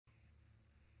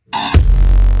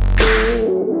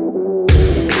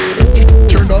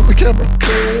camera?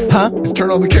 Huh?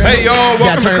 Turn on the camera. Hey, y'all,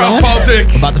 welcome to turn it Cross on?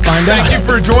 Politics. About to find out. Thank you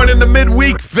for joining the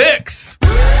Midweek Fix.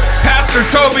 Pastor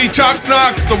Toby, Chalk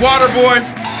Knox, the Water Boy.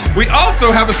 We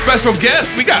also have a special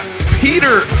guest. We got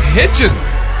Peter Hitchens.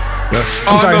 Yes.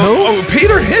 I'm sorry, who? Oh,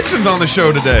 Peter Hitchens on the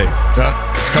show today.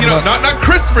 Yeah, it's coming up. Not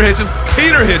Christopher Hitchens,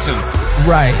 Peter Hitchens,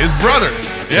 Right. his brother.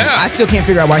 Yeah. I still can't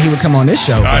figure out why he would come on this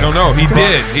show. I don't know. He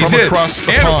did. He From did. across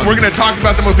the and pond. we're going to talk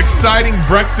about the most exciting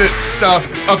Brexit stuff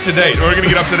up to date. We're going to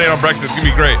get up to date on Brexit. It's going to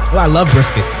be great. Well, I love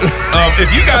brisket.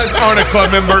 If you guys aren't a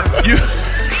club member, you...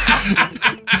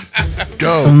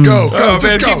 Go. Oh, Just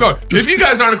man, go. keep going. If you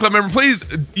guys aren't a club member, please,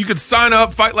 you could sign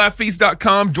up,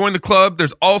 fightlaughfeast.com, join the club.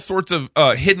 There's all sorts of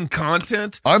hidden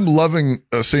content. I'm loving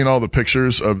seeing all the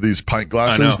pictures of these pint I know.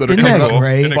 glasses that are Isn't coming that up.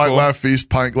 great? Isn't it Fight, cool? Laugh, Feast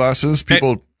pint glasses.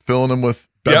 People filling them with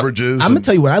beverages. I'm going to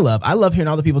tell you what I love. I love hearing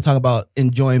other people talk about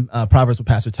enjoying Proverbs with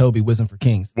Pastor Toby, Wisdom for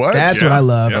Kings. What? That's Yeah. what I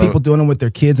love. Yeah. People doing them with their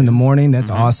kids in the morning. That's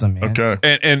awesome, man. Okay.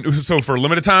 And so for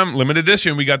limited time, limited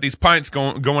edition, we got these pints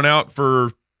going out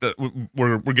for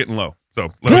we're getting low. So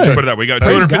let me just put it that way. We got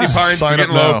Praise 250 God. pints. Sign We're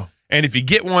getting up low. now. And if you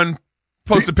get one,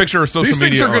 post a picture or social These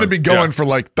media. things are going to be going Yeah. for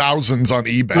like thousands on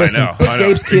eBay. Listen, know, put I know.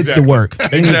 Gabe's kids Exactly. to work.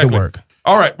 They need to work.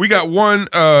 All right, we got one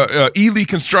Ely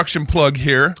construction plug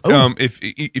here.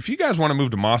 If you guys want to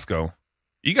move to Moscow,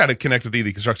 you got to connect with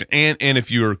Ely Construction, and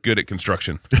if you're good at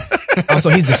construction. Also,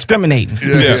 he's discriminating. Yeah, He's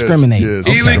he is. discriminating. He is.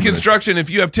 Okay. Ely Construction, if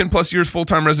you have 10 plus years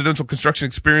full-time residential construction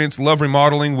experience, love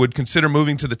remodeling, would consider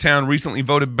moving to the town recently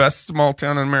voted best small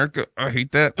town in America. I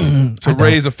hate that. To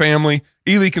raise a family.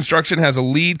 Ely Construction has a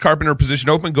lead carpenter position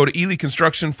open. Go to Ely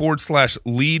Construction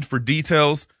 /lead for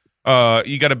details.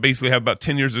 You got to basically have about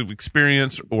 10 years of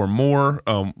experience or more.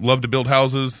 Love to build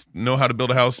houses, know how to build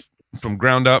a house from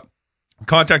ground up.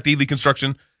 Contact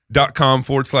elyconstruction.com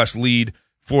 /lead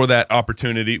for that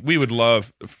opportunity. We would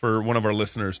love for one of our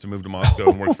listeners to move to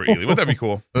Moscow and work for Ely. Wouldn't that be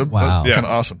cool? Wow. Yeah. Kind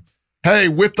of awesome. Hey,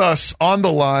 with us on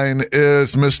the line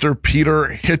is Mr.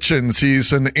 Peter Hitchens.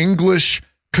 He's an English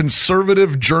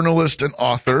conservative journalist and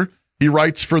author. He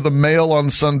writes for The Mail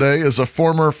on Sunday, is a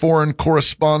former foreign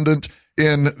correspondent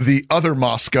in the other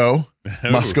Moscow,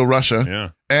 Russia, Yeah.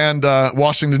 and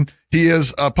Washington. He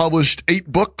has published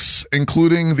 8 books,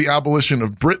 including The Abolition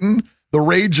of Britain, The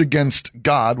Rage Against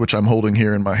God, which I'm holding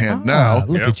here in my hand now,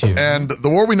 Look at you. and The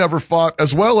War We Never Fought,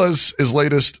 as well as his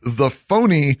latest, The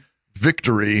Phony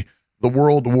Victory, The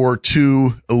World War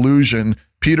II Illusion.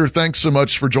 Peter, thanks so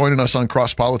much for joining us on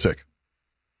Cross Politic.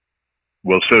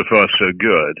 Well, so far, so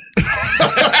good.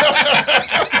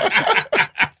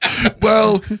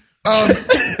 Well,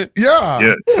 yeah.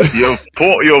 Your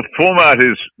format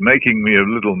is making me a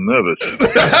little nervous.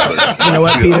 You know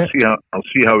what, Peter? I'll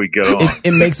see how we get on.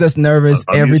 It makes us nervous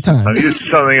every time. I'm used to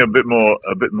something a bit more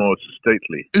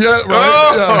stately. Yeah,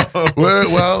 right. Yeah.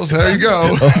 Well, there you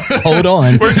go. Hold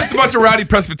on. We're just a bunch of rowdy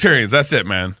Presbyterians. That's it,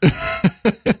 man.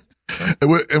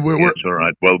 We're Yes, all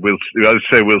right. Well, we'll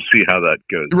see how that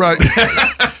goes. right.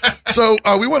 So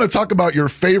we want to talk about your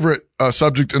favorite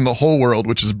subject in the whole world,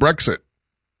 which is Brexit.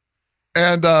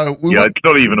 And it's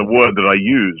not even a word that I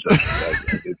use.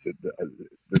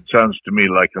 It sounds to me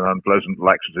like an unpleasant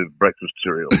laxative breakfast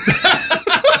cereal.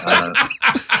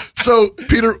 So,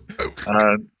 Peter,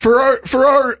 for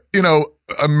our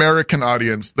American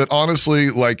audience that honestly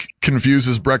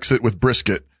confuses Brexit with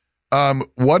brisket,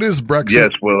 what is Brexit?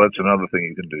 Yes, well, that's another thing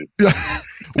you can do. Yeah.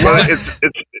 Well,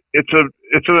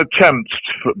 it's an attempt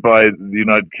by the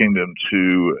United Kingdom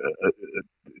to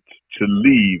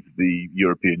leave the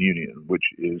European Union, which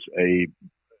is a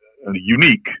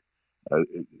unique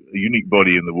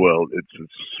body in the world. It's a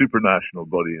supranational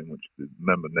body in which the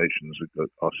member nations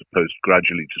are supposed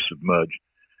gradually to submerge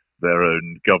their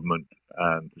own government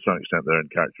and, to some extent, their own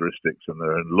characteristics and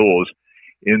their own laws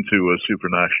into a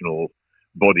supranational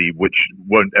body which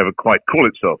won't ever quite call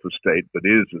itself a state, but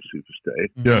is a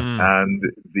superstate. Yeah. And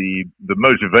the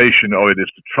motivation of it is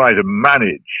to try to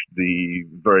manage the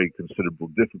very considerable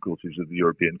difficulties of the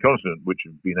European continent, which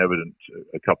have been evident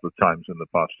a couple of times in the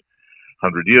past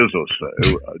 100 years or so,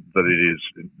 that it is,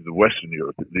 the Western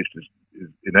Europe at least, is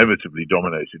inevitably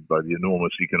dominated by the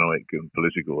enormous economic and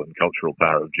political and cultural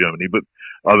power of Germany, but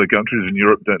other countries in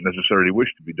Europe don't necessarily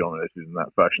wish to be dominated in that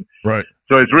fashion. Right.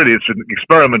 So it's an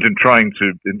experiment in trying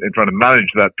to manage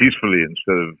that peacefully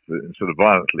instead of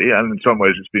violently, and in some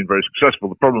ways it's been very successful.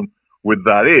 The problem with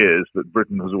that is that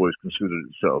Britain has always considered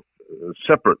itself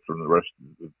separate from the rest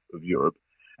of Europe,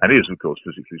 and is, of course,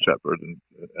 physically separate,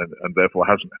 and therefore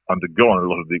hasn't undergone a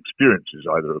lot of the experiences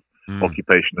either of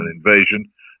occupation and invasion,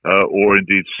 or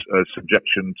indeed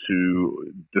subjection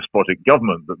to despotic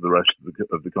government that the rest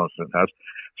of the continent has.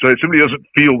 So it simply doesn't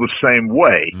feel the same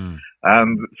way.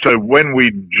 And so when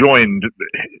we joined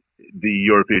the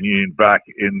European Union back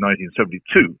in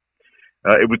 1972.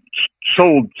 It was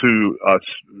sold to us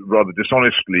rather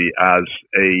dishonestly as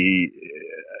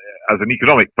an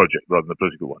economic project rather than a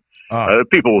political one.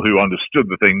 People who understood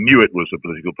the thing knew it was a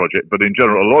political project, but in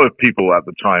general, a lot of people at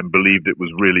the time believed it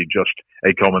was really just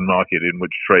a common market in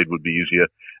which trade would be easier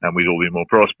and we'd all be more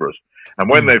prosperous. And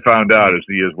when they found out as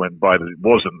the years went by that it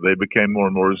wasn't, they became more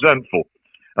and more resentful.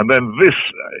 And then this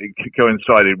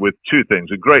coincided with two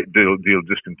things: a great deal of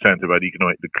discontent about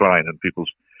economic decline and people's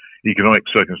economic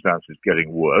circumstances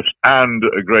getting worse, and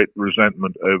a great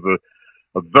resentment over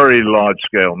a very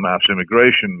large-scale mass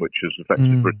immigration, which has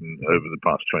affected Britain over the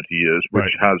past 20 years,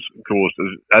 which has caused,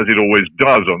 as it always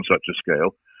does on such a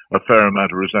scale, a fair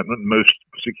amount of resentment, most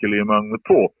particularly among the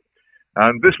poor.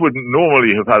 And this wouldn't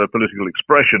normally have had a political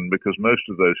expression, because most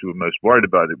of those who were most worried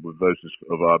about it were those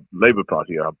of our Labour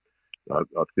Party, our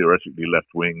theoretically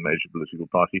left-wing major political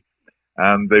party.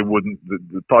 And they wouldn't.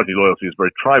 The party loyalty is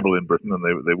very tribal in Britain, and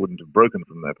they wouldn't have broken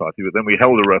from their party. But then we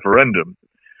held a referendum,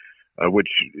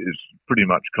 which is pretty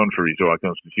much contrary to our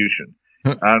constitution,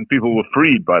 and people were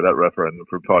freed by that referendum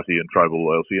from party and tribal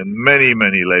loyalty. And many,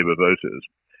 many Labour voters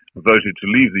voted to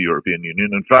leave the European Union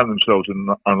and found themselves in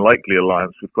an unlikely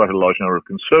alliance with quite a large number of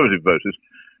Conservative voters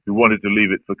who wanted to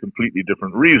leave it for completely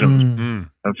different reasons.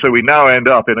 And so we now end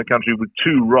up in a country with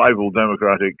two rival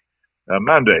democratic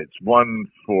mandates, one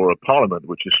for a parliament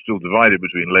which is still divided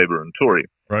between Labour and Tory,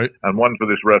 and one for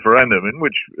this referendum in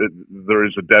which there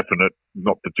is a definite,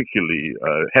 not particularly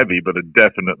heavy, but a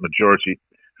definite majority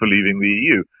for leaving the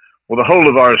EU. Well, the whole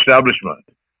of our establishment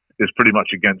is pretty much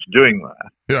against doing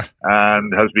that,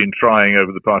 and has been trying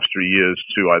over the past 3 years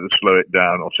to either slow it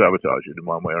down or sabotage it in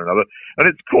one way or another. And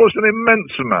it's caused an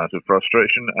immense amount of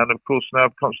frustration and, of course,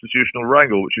 now constitutional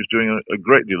wrangle, which is doing a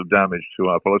great deal of damage to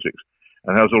our politics,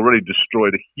 and has already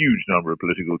destroyed a huge number of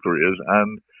political careers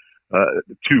and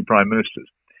two prime ministers.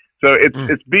 So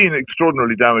it's been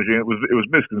extraordinarily damaging. It was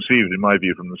misconceived, in my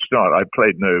view, from the start. I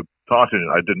played no part in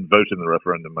it. I didn't vote in the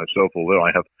referendum myself, although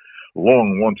I have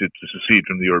long wanted to secede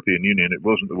from the European Union. It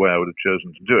wasn't the way I would have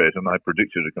chosen to do it, and I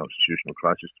predicted a constitutional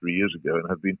crisis 3 years ago, and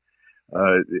have been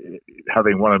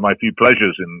having one of my few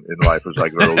pleasures in life as I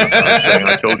grow older, saying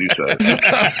I told you so.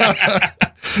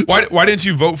 Why didn't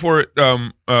you vote for it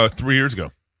 3 years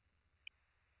ago?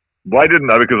 Why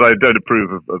didn't I? Because I don't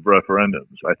approve of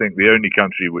referendums. I think the only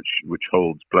country which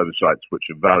holds plebiscites which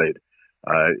are valid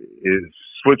is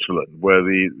Switzerland, where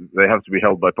they have to be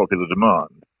held by popular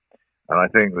demand. And I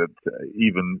think that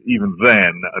even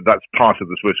then, that's part of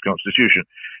the Swiss constitution.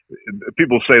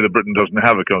 People say that Britain doesn't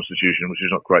have a constitution, which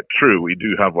is not quite true. We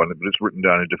do have one, but it's written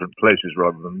down in different places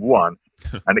rather than one.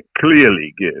 And it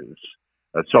clearly gives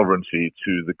sovereignty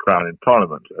to the Crown in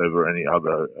Parliament over any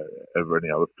other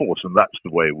force. And that's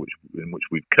the way in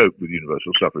which we've coped with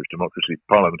universal suffrage democracy.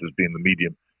 Parliament has been the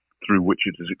medium through which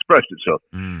it has expressed itself.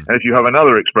 And if you have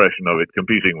another expression of it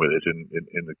competing with it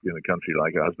in a country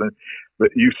like ours, then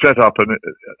you set up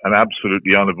an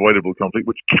absolutely unavoidable conflict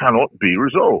which cannot be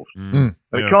resolved. And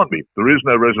it can't be. There is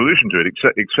no resolution to it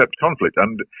except conflict.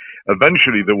 And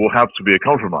eventually there will have to be a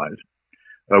compromise,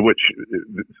 which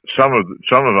some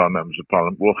of our members of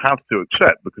Parliament will have to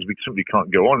accept, because we simply can't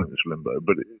go on in this limbo.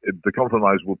 But the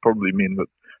compromise will probably mean that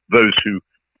those who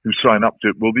sign up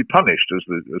to it will be punished,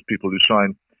 as people who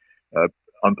sign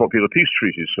unpopular peace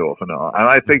treaties so often are. And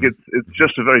I think it's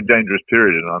just a very dangerous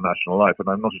period in our national life, and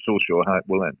I'm not at all sure how it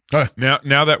will end.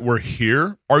 Now that we're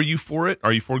here, are you for it?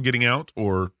 Are you for getting out,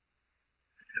 or?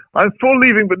 I'm for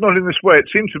leaving, but not in this way. It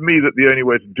seemed to me that the only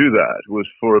way to do that was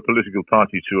for a political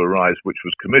party to arise which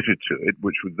was committed to it,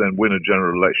 which would then win a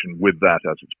general election with that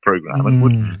as its program, and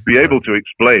would be able to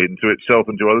explain to itself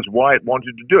and to others why it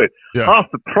wanted to do it.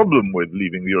 Half the problem with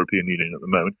leaving the European Union at the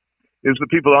moment is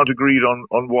that people aren't agreed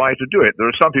on why to do it. There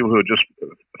are some people who are just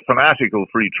fanatical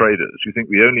free traders who think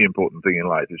the only important thing in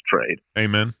life is trade.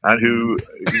 Amen. And who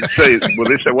say,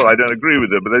 well, I don't agree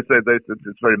with it, but they say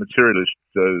it's very materialist,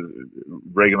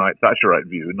 Reaganite, Thatcherite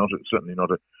view, certainly not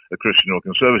a Christian or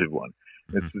conservative one.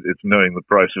 It's knowing the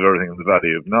price of everything and the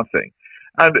value of nothing.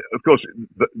 And, of course,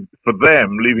 for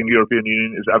them, leaving the European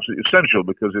Union is absolutely essential,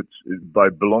 because it's by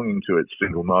belonging to its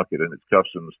single market and its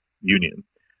customs union,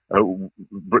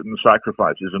 Britain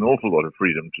sacrifices an awful lot of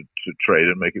freedom to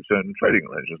trade and make its own trading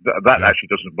arrangements. That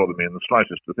actually doesn't bother me in the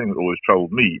slightest. The thing that always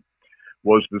troubled me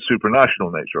was the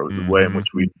supranational nature of it, the way in which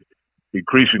we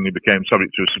increasingly became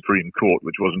subject to a Supreme Court,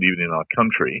 which wasn't even in our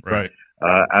country,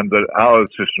 and that our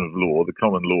system of law, the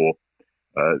common law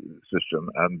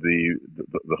system, and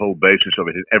the whole basis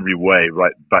of it in every way,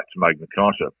 right back to Magna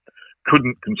Carta,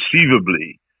 couldn't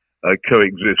conceivably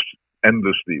coexist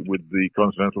endlessly with the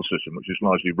continental system, which is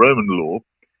largely Roman law,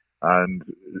 and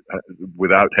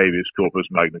without habeas corpus,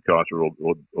 Magna Carta,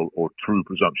 or true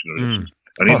presumption of innocence.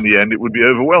 And in the end, it would be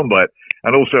overwhelmed by it.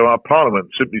 And also, our parliament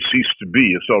simply ceased to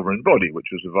be a sovereign body, which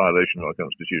was a violation of our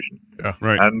constitution. Yeah,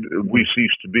 right. And we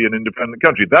ceased to be an independent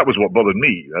country. That was what bothered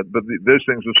me. But those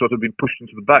things have sort of been pushed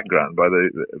into the background by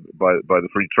the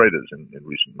free traders in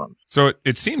recent months. So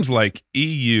it seems like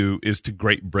EU is to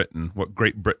Great Britain what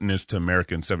Great Britain is to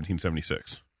America in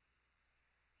 1776.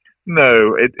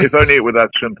 No, if only it were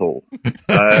that simple.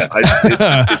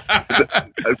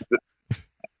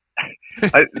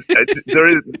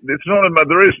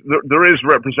 There is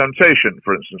representation.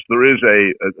 For instance, there is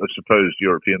a supposed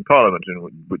European Parliament in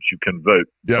which you can vote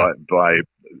by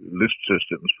list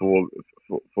systems for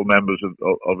members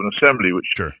of an assembly,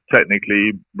 which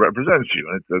technically represents you.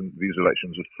 And these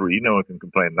elections are free. No one can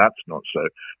complain that's not so.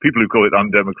 People who call it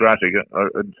undemocratic are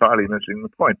entirely missing the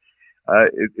point.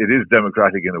 It is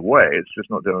democratic in a way. It's just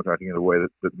not democratic in a way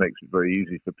that makes it very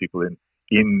easy for people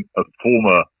in a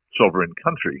former sovereign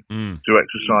country to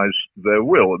exercise their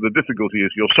will. The difficulty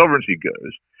is your sovereignty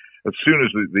goes as soon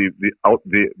as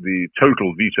the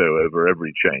total veto over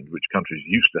every change, which countries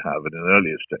used to have at an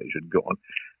earlier stage, had gone.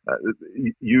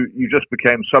 You just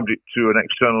became subject to an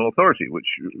external authority,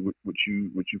 which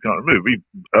you can't remove.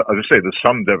 As I say, there's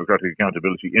some democratic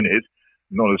accountability in it.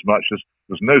 Not as much as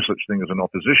there's no such thing as an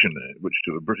opposition in it, which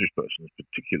to a British person is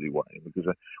particularly worrying, because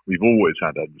we've always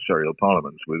had adversarial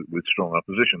parliaments with strong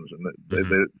oppositions, and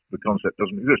the concept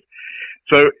doesn't exist.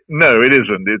 So no, it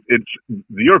isn't. It's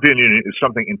the European Union is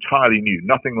something entirely new.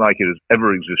 Nothing like it has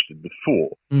ever existed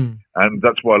before, and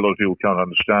that's why a lot of people can't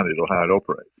understand it or how it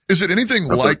operates. Is it anything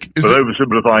but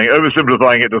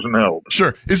oversimplifying it doesn't help.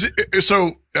 Sure. Is it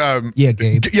so? Yeah,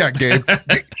 Gabe. Yeah, Gabe.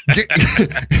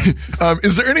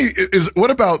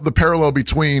 What about the parallel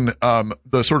between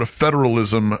the sort of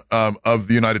federalism of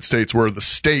the United States, where the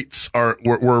states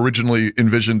were originally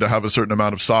envisioned to have a certain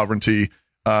amount of sovereignty,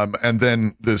 and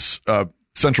then this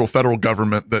central federal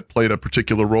government that played a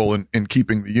particular role in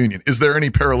keeping the union? Is there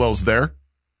any parallels there?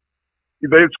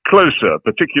 It's closer,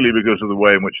 particularly because of the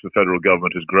way in which the federal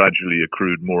government has gradually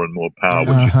accrued more and more power,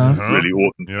 which it really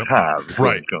oughtn't to have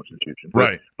in the Constitution.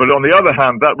 But on the other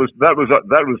hand, that was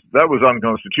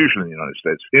unconstitutional in the United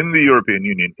States. In the European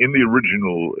Union, in the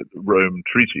original Rome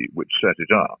Treaty, which set it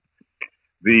up,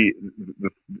 the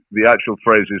actual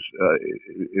phrase is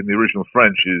in the original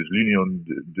French is l'union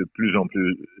de plus en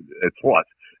plus étroite,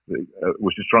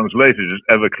 which is translated as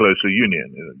ever closer union.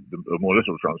 The more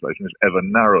literal translation is ever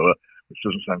narrower, which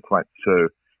doesn't sound quite so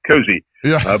cozy.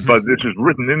 But this is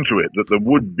written into it that there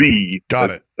would be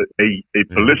a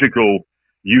political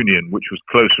union which was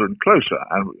closer and closer.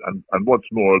 And what's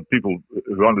more, people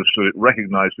who understood it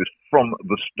recognized this from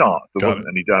the start. There wasn't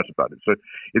any doubt about it. So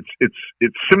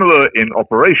it's similar in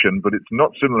operation, but it's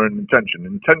not similar in intention.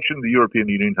 In intention, the European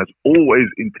Union has always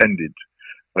intended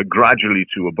gradually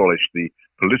to abolish the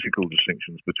political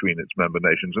distinctions between its member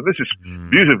nations. And this is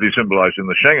beautifully symbolized in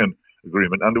the Schengen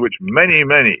Agreement, under which many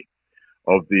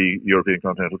of the European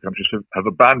continental countries have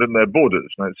abandoned their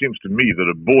borders. Now, it seems to me that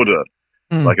a border,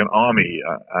 like an army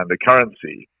and a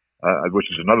currency, which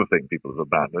is another thing people have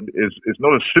abandoned, is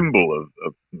not a symbol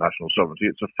of national sovereignty.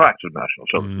 It's a fact of national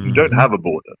sovereignty. You don't have a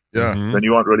border, then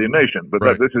you aren't really a nation. But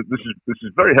this is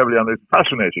very heavily under. It's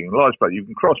fascinating in large part. You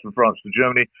can cross from France to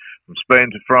Germany, from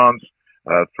Spain to France,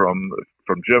 from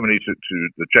Germany to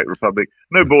the Czech Republic.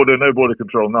 No border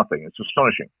control, nothing. It's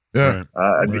astonishing.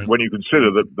 When you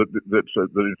consider that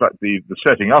in fact the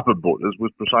setting up of borders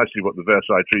was precisely what the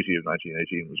Versailles Treaty of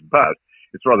 1918 was about.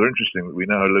 It's rather interesting that we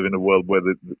now live in a world where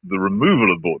the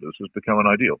removal of borders has become an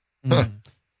ideal.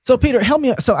 So Peter, help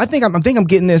me. So I think I'm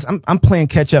getting this. I'm playing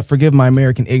catch up. Forgive my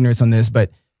American ignorance on this,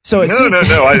 but so it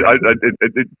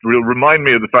will remind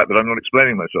me of the fact that I'm not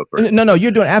explaining myself very well. No,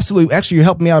 you're doing absolutely. Actually, you're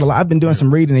helping me out a lot. I've been doing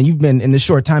some reading, and you've been in this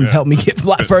short time helped me get a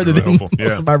lot further than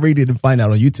most of my reading and find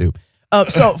out on YouTube.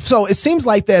 So it seems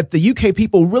like that the UK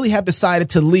people really have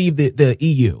decided to leave the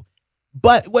EU,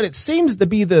 but what it seems to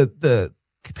be the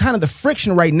kind of the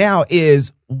friction right now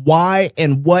is why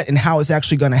and what and how it's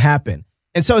actually going to happen.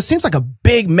 And so it seems like a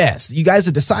big mess. You guys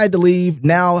have decided to leave.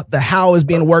 Now the how is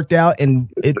being worked out,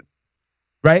 and it.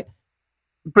 Right,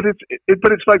 but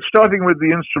it's like starting with the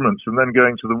instruments and then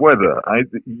going to the weather.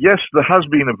 Yes, there has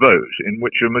been a vote in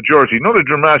which a majority, not a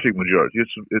dramatic majority,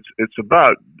 it's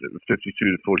about 52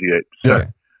 to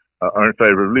 48% are in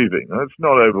favour of leaving. That's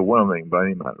not overwhelming by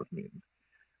any manner of means.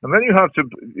 And then you have to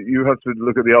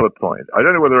look at the other point. I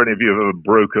don't know whether any of you have ever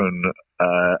broken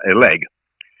a leg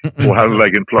or had a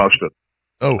leg in plaster.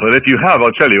 Oh. But if you have,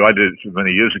 I'll tell you, I did it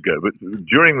many years ago, but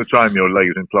during the time your leg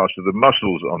is in plaster, the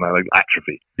muscles on that leg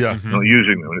atrophy. Yeah. Not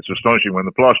using them. And it's astonishing when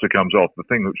the plaster comes off, the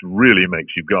thing which really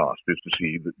makes you gasp is to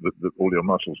see that all your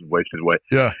muscles have wasted away.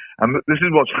 Yeah. And this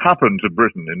is what's happened to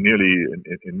Britain in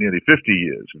nearly 50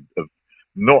 years of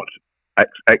not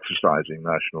exercising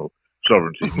national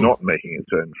sovereignty, not making its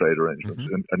own trade arrangements,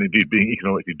 and indeed being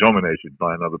economically dominated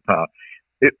by another power.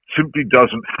 It simply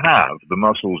doesn't have the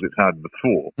muscles it had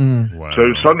before. Wow.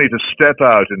 So suddenly to step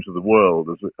out into the world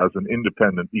as an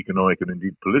independent economic and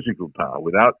indeed political power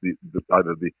without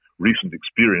either the recent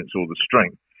experience or the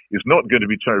strength is not going to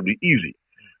be terribly easy.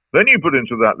 Then you put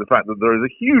into that the fact that there is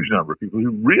a huge number of people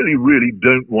who really, really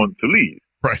don't want to leave.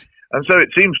 Right. And so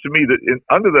it seems to me that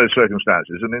under those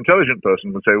circumstances, an intelligent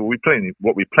person would say, well,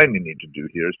 what we plainly need to do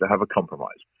here is to have a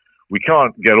compromise. We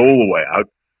can't get all the way out.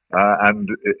 And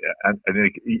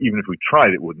even if we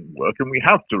tried, it wouldn't work. And we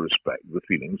have to respect the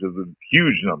feelings of the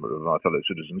huge number of our fellow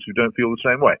citizens who don't feel the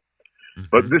same way.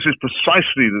 But this is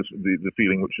precisely the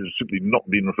feeling which has simply not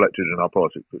been reflected in our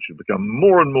politics, which has become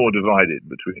more and more divided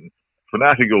between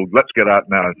fanatical, let's get out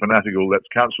now, and fanatical, let's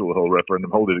cancel the whole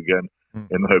referendum, hold it again,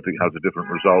 in the hope it has a different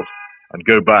result, and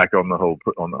go back on the whole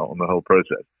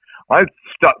process. I've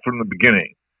stuck from the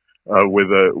beginning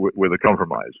with a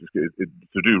compromise,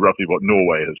 to do roughly what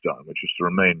Norway has done, which is to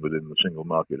remain within the single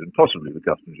market and possibly the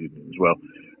customs union as well,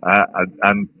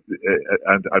 and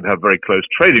I'd have very close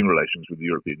trading relations with the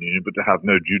European Union, but to have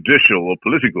no judicial or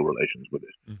political relations with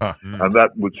it, and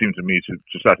that would seem to me to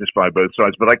satisfy both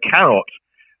sides. But I cannot,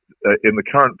 in the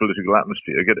current political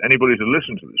atmosphere, get anybody to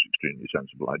listen to this extremely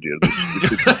sensible idea.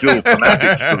 It's still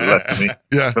fanatics to the left of me,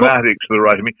 fanatics to the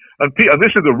right of me. And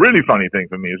this is the really funny thing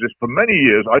for me, is this, for many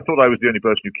years, I thought I was the only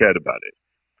person who cared about it.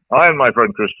 I and my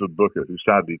friend Christopher Booker, who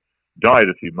sadly died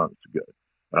a few months ago,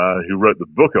 who wrote the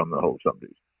book on the whole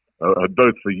subject, had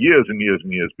both for years and years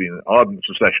and years been ardent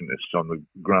secessionists on the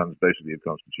grounds basically of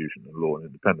constitution and law and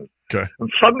independence. Okay. And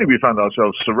suddenly we found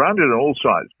ourselves surrounded on all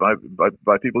sides by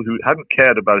people who hadn't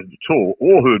cared about it at all,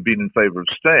 or who had been in favor of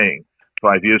staying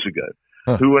 5 years ago,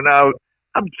 who are now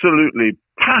absolutely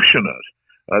passionate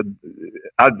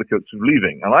advocates of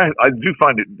leaving. And I do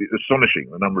find it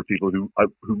astonishing, the number of people who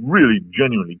really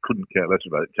genuinely couldn't care less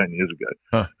about it 10 years ago,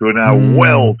 who are now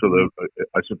well to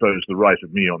I suppose, the right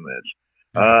of me on this.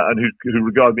 And who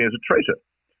regard me as a traitor.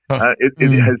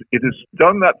 It has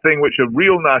done that thing which a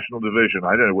real national division,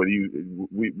 I don't know whether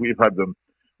we've had them,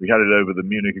 we had it over the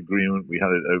Munich Agreement, we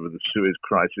had it over the Suez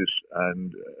Crisis,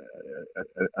 and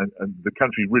the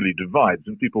country really divides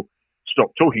and people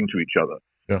stop talking to each other.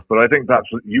 Yeah. But I think perhaps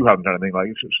you haven't done anything like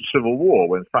it. It's a civil war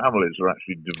when families are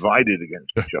actually divided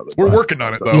against each other. We're working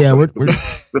on it, though. Yeah,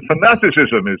 the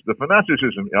fanaticism.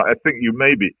 I think you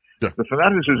may be. Yeah. The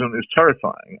fanaticism is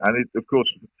terrifying, and of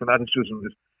course, fanaticism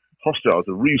is hostile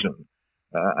to reason.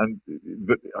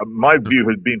 My view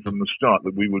has been from the start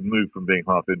that we would move from being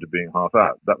half in to being half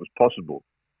out. That was possible,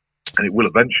 and it will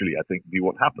eventually, I think, be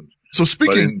what happens. So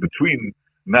but in between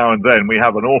now and then, we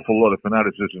have an awful lot of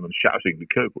fanaticism and shouting to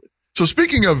cope with. So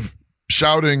speaking of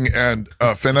shouting and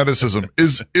fanaticism,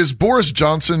 is Boris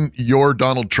Johnson your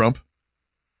Donald Trump?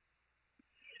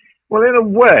 Well, in a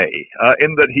way,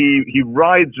 in that he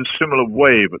rides a similar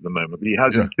wave at the moment. He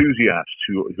has enthusiasts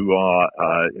who are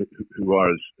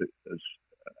as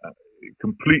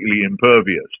completely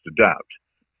impervious to doubt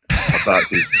about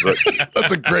his virtue.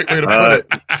 That's a great way to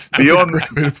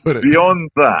put it.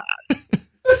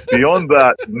 Beyond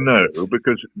that, no,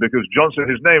 because Johnson,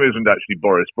 his name isn't actually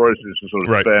Boris. Boris is a sort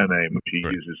of spare name which he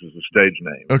uses as a stage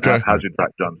name. Okay. Has in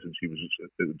fact done since he was at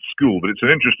school. But it's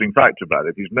an interesting fact about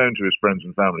it. He's known to his friends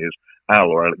and family as Al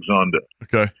or Alexander.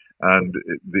 Okay. And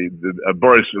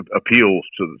Boris appeals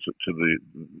to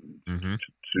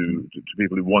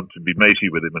people who want to be matey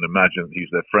with him and imagine that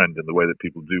he's their friend in the way that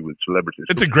people do with celebrities.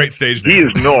 It's a great stage name. He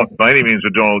is not by any means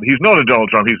he's not a Donald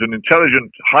Trump. He's an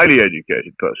intelligent, highly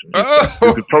educated person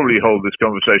who could probably hold this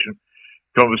conversation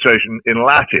in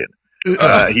Latin.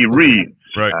 He reads.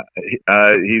 Right.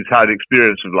 He's had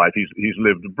experience of life. He's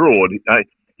lived abroad.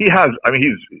 He lives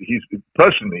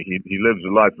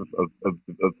a life of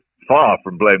far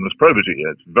from blameless probity.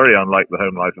 It's very unlike the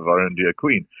home life of our own dear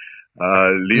Queen,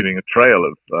 leaving a trail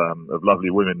of lovely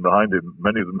women behind him,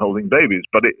 many of them holding babies.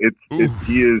 But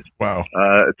he is wow.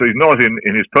 So he's not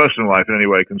in his personal life in any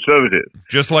way conservative,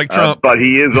 just like Trump. But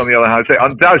he is, on the other hand, say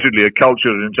undoubtedly a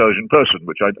cultured and intelligent person,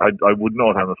 which I would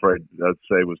not, I'm afraid,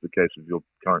 say was the case of your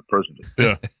current president.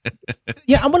 Yeah.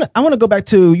 Yeah, I want to go back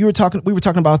to we were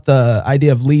talking about the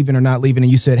idea of leaving or not leaving,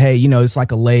 and you said, hey, it's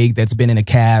like a leg that's been in a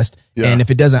cast, and if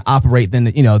it doesn't operate, then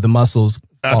the muscles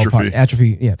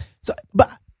atrophy. Yeah. So, but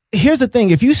here's the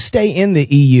thing: if you stay in the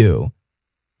EU,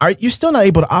 you're still not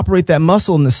able to operate that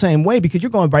muscle in the same way because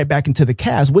you're going right back into the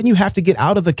cast. Wouldn't you have to get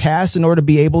out of the cast in order to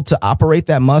be able to operate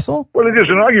that muscle? Well, it is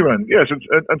an argument, yes,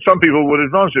 and some people would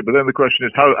advance it, but then the question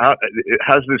is, how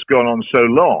has this gone on so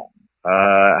long?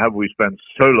 Have we spent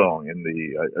so long in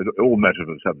all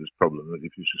metaphors have this problem that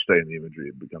if you sustain the imagery,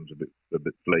 it becomes a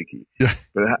bit flaky. Yeah.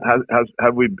 But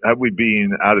have we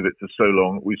been out of it for so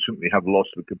long that we simply have lost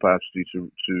the capacity to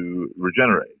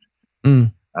regenerate?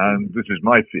 Mm. And this is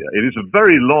my fear. It is a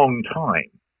very long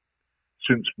time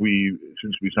since we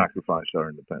sacrificed our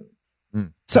independence.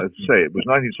 Mm. So, As I say, it was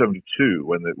 1972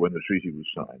 when the treaty was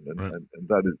signed, and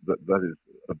that is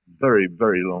a very,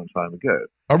 very long time ago.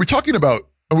 Are we talking about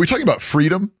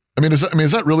freedom? I mean, is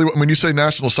that really when you say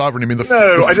national sovereignty? I mean,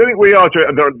 No, I don't think we are.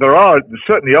 There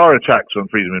certainly are attacks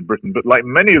on freedom in Britain, but like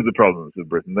many of the problems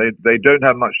of Britain, they don't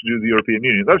have much to do with the European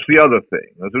Union. That's the other thing.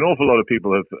 There's an awful lot of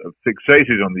people have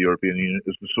fixated on the European Union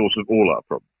as the source of all our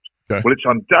problems. Okay. Well, it's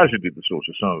undoubtedly the source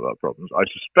of some of our problems. I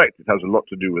suspect it has a lot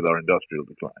to do with our industrial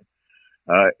decline.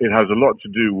 It has a lot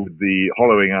to do with the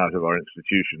hollowing out of our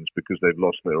institutions because they've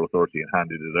lost their authority and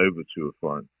handed it over to a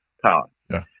foreign power.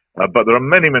 Yeah. But there are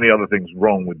many, many other things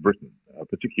wrong with Britain,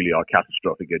 particularly our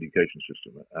catastrophic education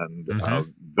system and our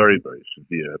very, very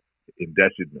severe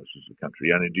indebtedness as a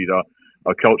country, and indeed our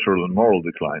cultural and moral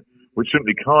decline, which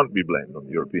simply can't be blamed on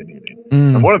the European Union.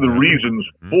 And one of the reasons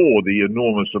for the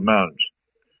enormous amount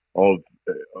of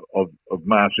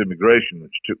mass immigration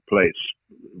which took place,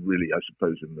 really, I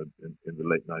suppose, in the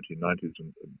late 1990s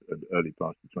and early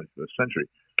part of the 21st century,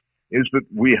 is that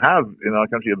we have in our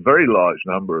country a very large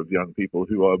number of young people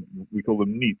who are, we call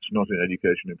them NEETs, not in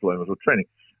education, employment, or training.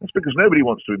 That's because nobody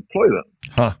wants to employ them.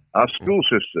 Huh. Our school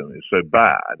system is so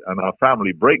bad and our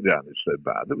family breakdown is so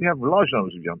bad that we have large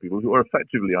numbers of young people who are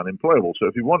effectively unemployable. So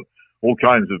if you want all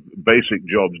kinds of basic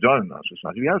jobs done in our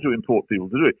society, you have to import people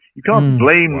to do it. You can't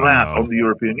blame that on the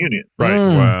European Union. Right.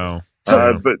 Wow.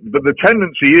 But the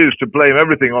tendency is to blame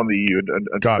everything on the EU and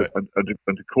to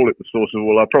call it the source of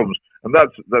all our problems, and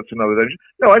that's another danger.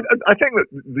 No, I think that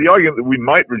the argument that we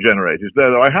might regenerate is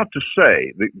there. Though I have to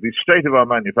say the state of our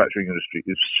manufacturing industry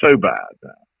is so bad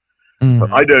now.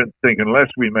 But I don't think,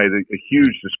 unless we made a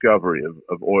huge discovery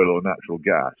of oil or natural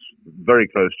gas very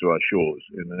close to our shores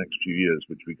in the next few years,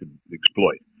 which we could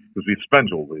exploit, because we've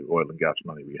spent all the oil and gas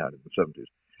money we had in the 70s.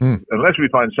 Unless we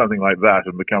find something like that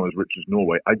and become as rich as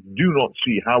Norway, I do not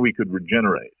see how we could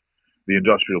regenerate the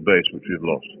industrial base which we've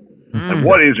lost. And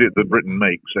what is it that Britain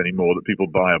makes anymore that people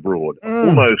buy abroad?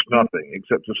 Almost nothing,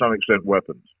 except to some extent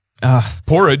weapons.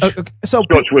 Porridge. So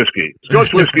Scotch whiskey, and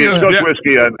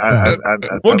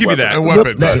we'll give you that. And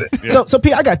weapons. So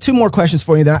Pete, I got two more questions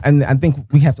for you, and I think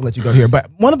we have to let you go here.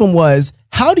 But one of them was,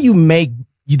 how do you make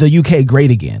the UK great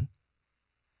again?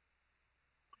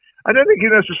 I don't think you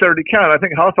necessarily can. I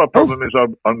think half our problem is our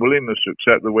unwillingness to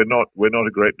accept that we're not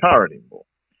a great power anymore.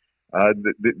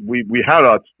 We had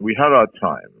our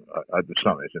time at the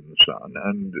summit in the sun,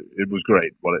 and it was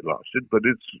great while it lasted. But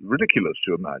it's ridiculous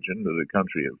to imagine that a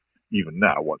country of even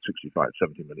now 65,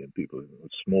 70 million people, in a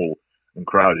small and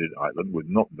crowded island with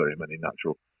not very many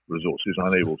natural resources,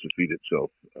 unable to feed itself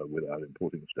without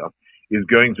importing stuff, is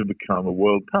going to become a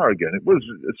world power again. It was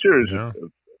a series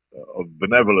of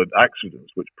benevolent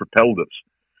accidents which propelled us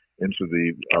into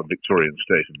the Victorian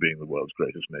state of being the world's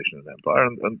greatest nation and empire,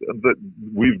 and that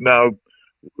we've now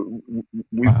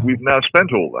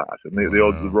spent all that. And the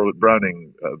old Robert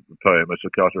Browning poem, "A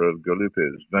Toccata of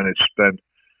Galuppi's," Venice spent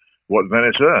what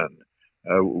Venice earned.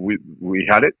 We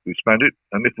had it, we spent it,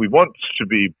 and if we want to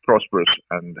be prosperous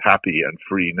and happy and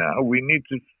free now, we need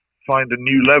to find a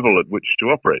new level at which to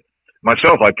operate.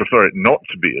 Myself, I prefer it not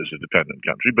to be as a dependent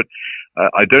country, but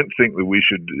I don't think that we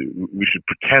should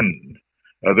pretend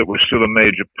that we're still a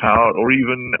major power or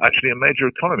even actually a major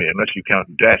economy, unless you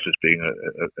count debt as being a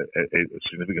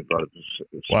significant part of the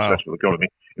successful economy,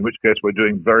 in which case we're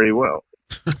doing very well.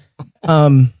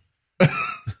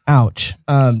 Ouch.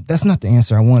 That's not the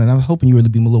answer I wanted. I was hoping you were to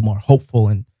be a little more hopeful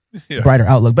and brighter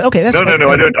outlook. But okay, that's no. I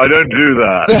don't do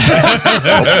that.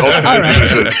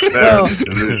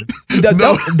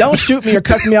 Don't shoot me or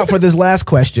cuss me out for this last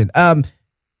question.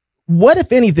 What,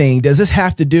 if anything, does this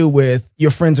have to do with your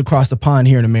friends across the pond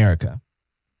here in America?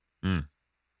 Oh,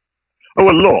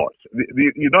 a lot.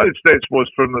 The United States was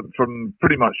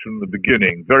pretty much from the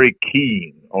beginning very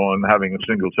keen on having a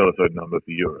single telephone number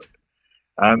for Europe.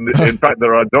 And in fact,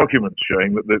 there are documents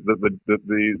showing that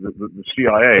the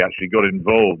CIA actually got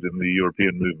involved in the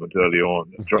European movement early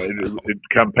on,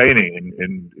 campaigning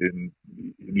in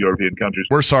European countries.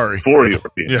 We're sorry. For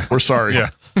European. Yeah, we're sorry. Yeah.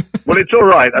 Well, it's all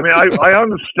right. I mean, I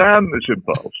understand this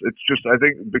impulse. It's just, I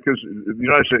think, because the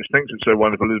United States thinks it's so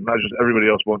wonderful, it imagines everybody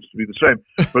else wants to be the same.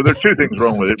 But there are two things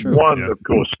wrong with it. True. One, of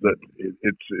course, that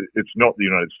it's not the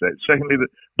United States. Secondly, that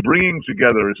bringing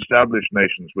together established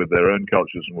nations with their own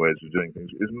cultures and ways of doing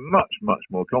things is much, much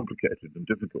more complicated and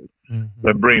difficult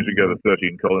than bringing together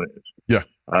 13 colonies. Yeah.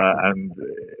 And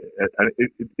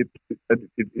it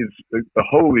is a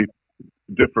wholly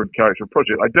different character of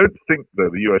project. I don't think, though,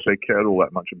 the USA cared all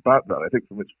that much about that. I think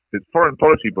from its foreign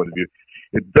policy point of view,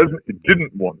 it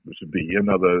didn't want there to be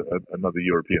another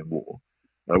European war,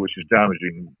 which is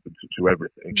damaging to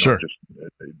everything. Sure.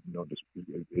 Not just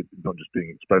being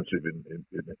expensive in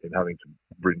having to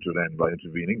bring to an end by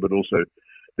intervening, but also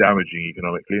damaging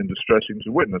economically and distressing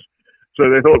to witness. So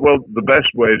they thought, well, the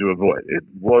best way to avoid it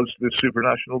was this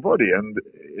supranational body, and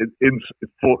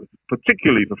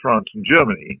particularly for France and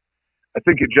Germany, I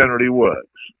think it generally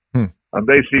works. And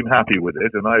they seem happy with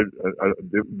it, and I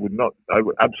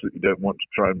absolutely don't want to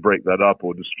try and break that up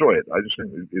or destroy it. I just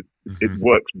think it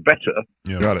works better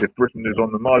if Britain is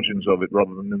on the margins of it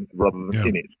rather than in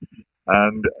it.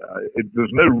 And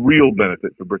there's no real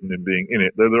benefit for Britain in being in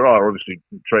it, though there are obviously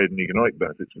trade and economic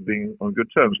benefits of being on good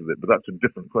terms with it. But that's a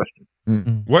different question.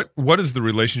 What is the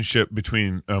relationship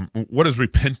between what does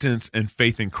repentance and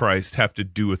faith in Christ have to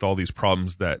do with all these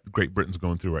problems that Great Britain's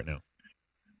going through right now?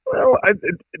 Well,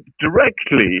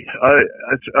 directly,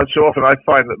 so often I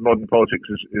find that modern politics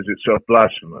is itself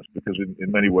blasphemous, because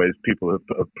in many ways people have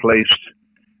placed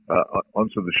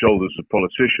onto the shoulders of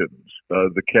politicians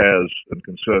the cares and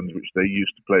concerns which they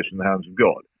used to place in the hands of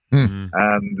God.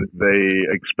 And they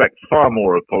expect far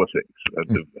more of politics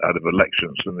out of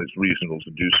elections than it's reasonable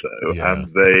to do so. Yeah.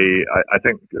 And I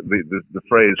think the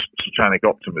phrase satanic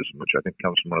optimism, which I think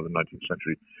comes from one of the 19th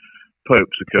century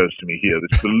popes, occurs to me here.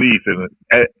 This belief in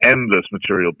endless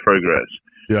material progress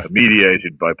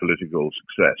mediated by political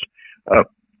success,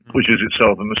 which is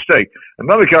itself a mistake.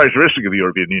 Another characteristic of the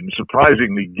European Union,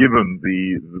 surprisingly given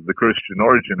the Christian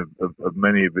origin of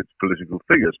many of its political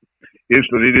figures, is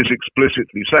that it is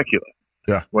explicitly secular.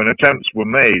 Yeah. When attempts were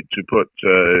made to put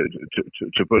a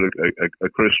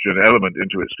Christian element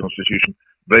into its constitution,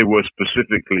 they were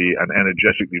specifically and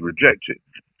energetically rejected.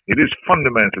 It is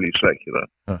fundamentally secular.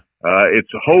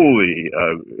 It's wholly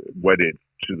wedded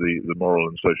to the moral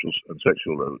and social and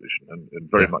sexual revolution, and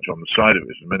very much on the side of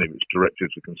it. And many of its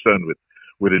directives are concerned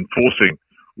with enforcing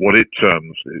what it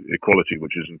terms equality,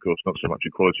 which is, of course, not so much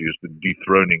equality as the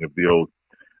dethroning of the old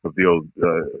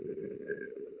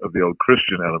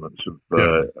Christian elements of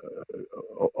the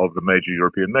major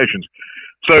European nations.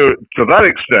 So, to that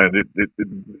extent,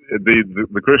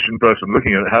 the Christian person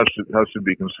looking at it has to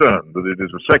be concerned that it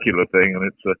is a secular thing,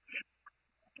 and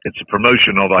it's a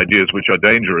promotion of ideas which are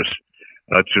dangerous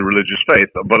to religious faith.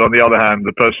 But on the other hand,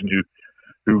 the person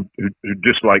who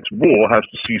dislikes war has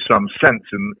to see some sense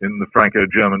in the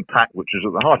Franco-German pact, which is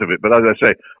at the heart of it. But as I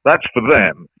say, that's for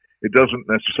them. It doesn't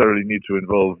necessarily need to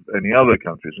involve any other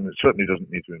countries, and it certainly doesn't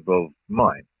need to involve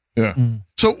mine. Yeah.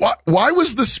 So why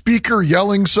was the speaker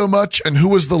yelling so much, and who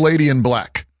was the lady in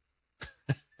black?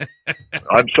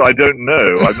 I don't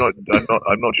know.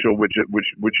 I'm not sure which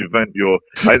event you're.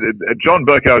 John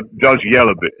Bercow does yell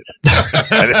a bit.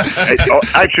 And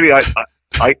actually, I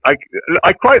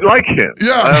quite like him.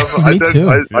 Yeah, me too.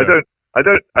 I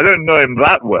don't know him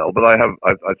that well, but I've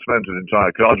spent an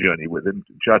entire car journey with him,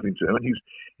 chatting to him, and he's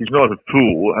not a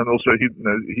fool, and also he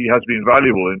has been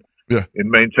valuable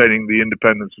in maintaining the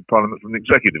independence of Parliament from the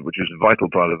executive, which is a vital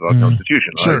part of our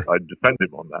constitution. Sure. I defend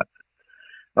him on that.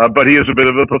 But he is a bit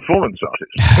of a performance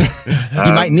artist.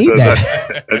 You might need that.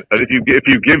 And if you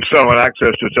give someone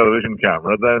access to a television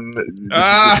camera, then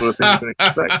the sort of thing you can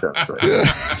expect.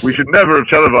 We should never have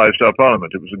televised our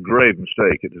Parliament. It was a grave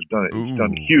mistake. It has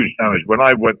done huge damage. When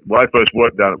I first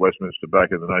worked down at Westminster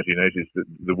back in the 1980s,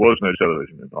 there was no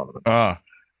television in Parliament.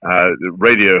 The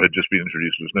radio had just been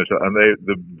introduced, and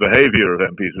the behaviour of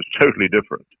MPs was totally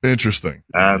different. Interesting.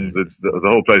 And the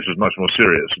whole place was much more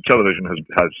serious. Television has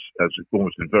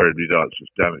almost invariably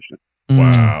damaged it.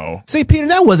 Wow. See, Peter,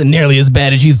 that wasn't nearly as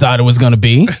bad as you thought it was going to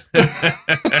be. See,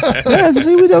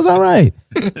 that was all right.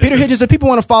 Peter Hitchens, if people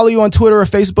want to follow you on Twitter or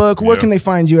Facebook, where can they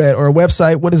find you at, or a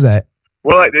website? What is that?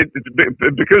 Well,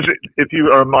 because if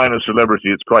you are a minor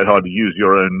celebrity, it's quite hard to use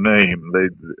your own name.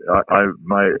 And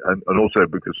also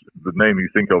because the name you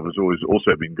think of has always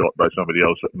also been got by somebody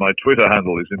else. My Twitter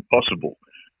handle is impossible.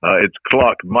 It's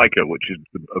Clark Micah, which is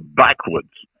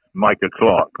backwards Micah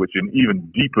Clarke, which in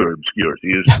even deeper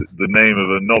obscurity is the name of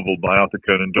a novel by Arthur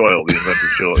Conan Doyle, the inventor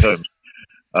of Sherlock Holmes.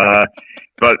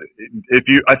 But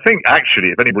I think actually,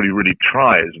 if anybody really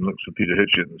tries and looks for Peter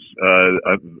Hitchens,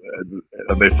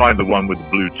 and they find the one with the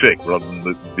blue tick rather than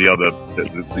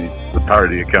the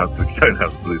parody accounts which don't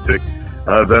have the blue tick,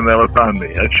 then they'll have found me.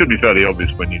 It should be fairly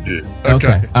obvious when you do.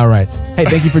 Okay. All right. Hey,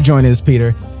 thank you for joining us,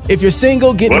 Peter. If you're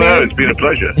single, get married. No, it's been a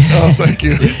pleasure. Oh, thank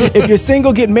you. If you're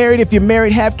single, get married. If you're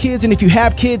married, have kids. And if you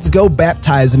have kids, go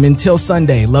baptize them. Until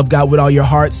Sunday, love God with all your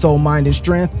heart, soul, mind, and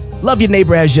strength. Love your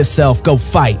neighbor as yourself. Go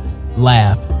fight,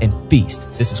 laugh, and feast.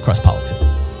 This is Cross Politics.